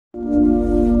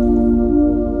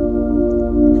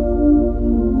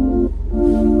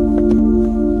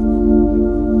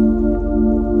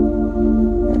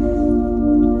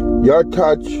Your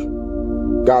touch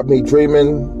got me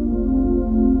dreaming,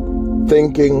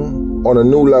 thinking on a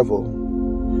new level,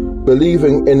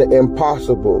 believing in the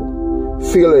impossible,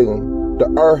 feeling the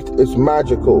earth is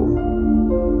magical.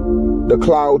 The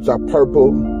clouds are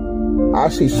purple. I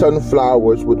see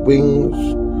sunflowers with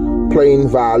wings, playing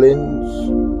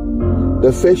violins.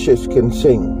 The fishes can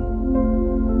sing.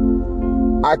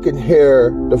 I can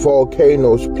hear the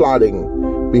volcanoes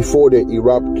plotting before they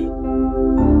erupt.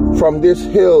 From this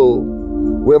hill,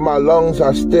 where my lungs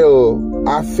are still,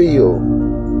 I see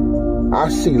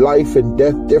life and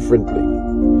death differently,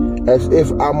 as if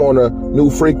I'm on a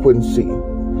new frequency,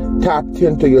 tapped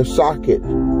into your socket,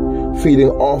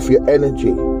 feeding off your energy.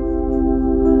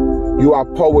 You are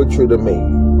poetry to me.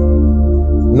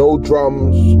 No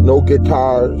drums, no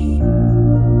guitars,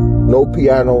 no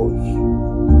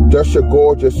pianos, just your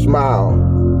gorgeous smile.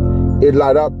 It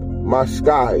light up my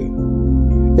sky.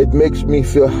 It makes me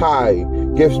feel high,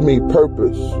 gives me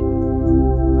purpose,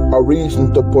 a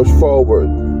reason to push forward.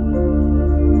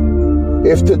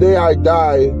 If today I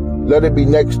die, let it be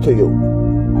next to you.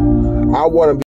 I want to be